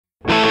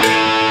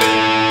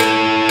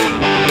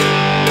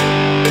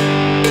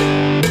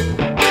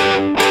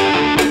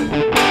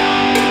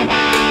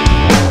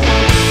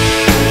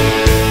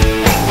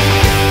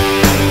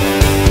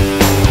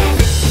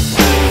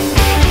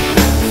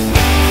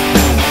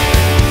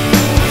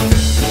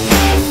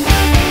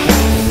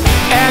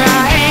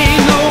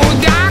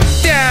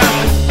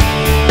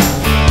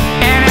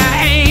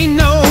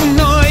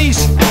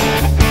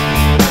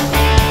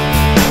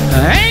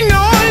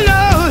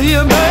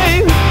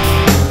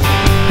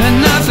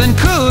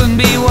wouldn't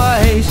be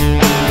wise.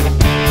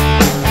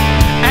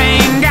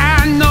 Ain't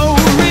got no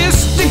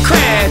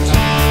aristocrats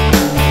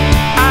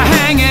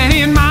hanging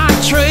in my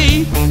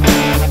tree.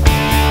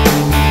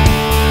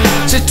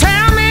 So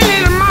tell me,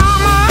 little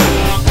mama,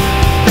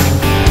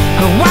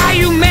 why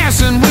you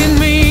messing with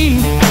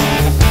me?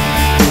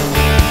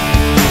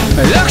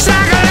 Looks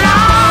like a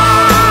long,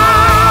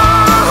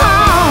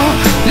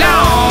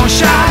 long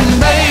shot,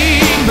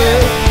 baby.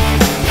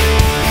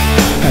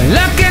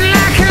 Looking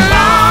like a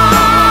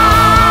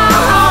long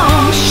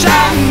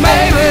shot,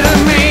 baby, to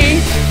me.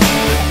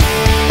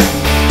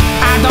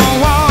 I don't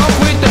walk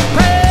with the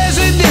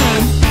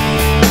president,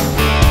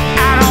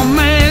 I don't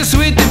mess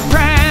with the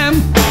prime.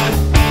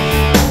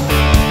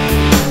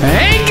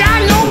 Ain't got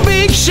no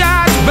big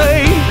shots,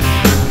 babe,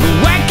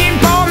 working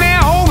for me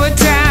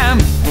overtime.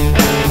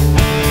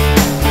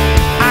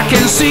 I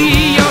can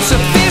see you're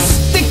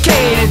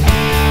sophisticated,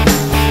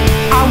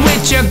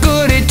 with your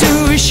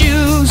goody-two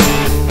shoes.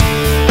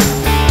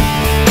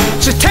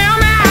 So tell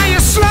me how you're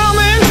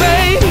slumming,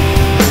 babe,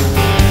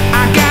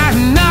 I got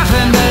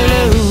nothing to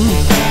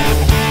lose.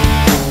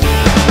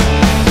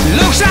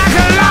 Looks like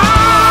a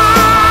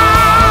long,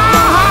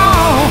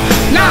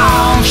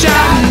 long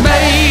shot,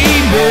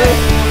 baby.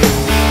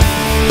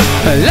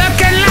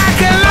 Looking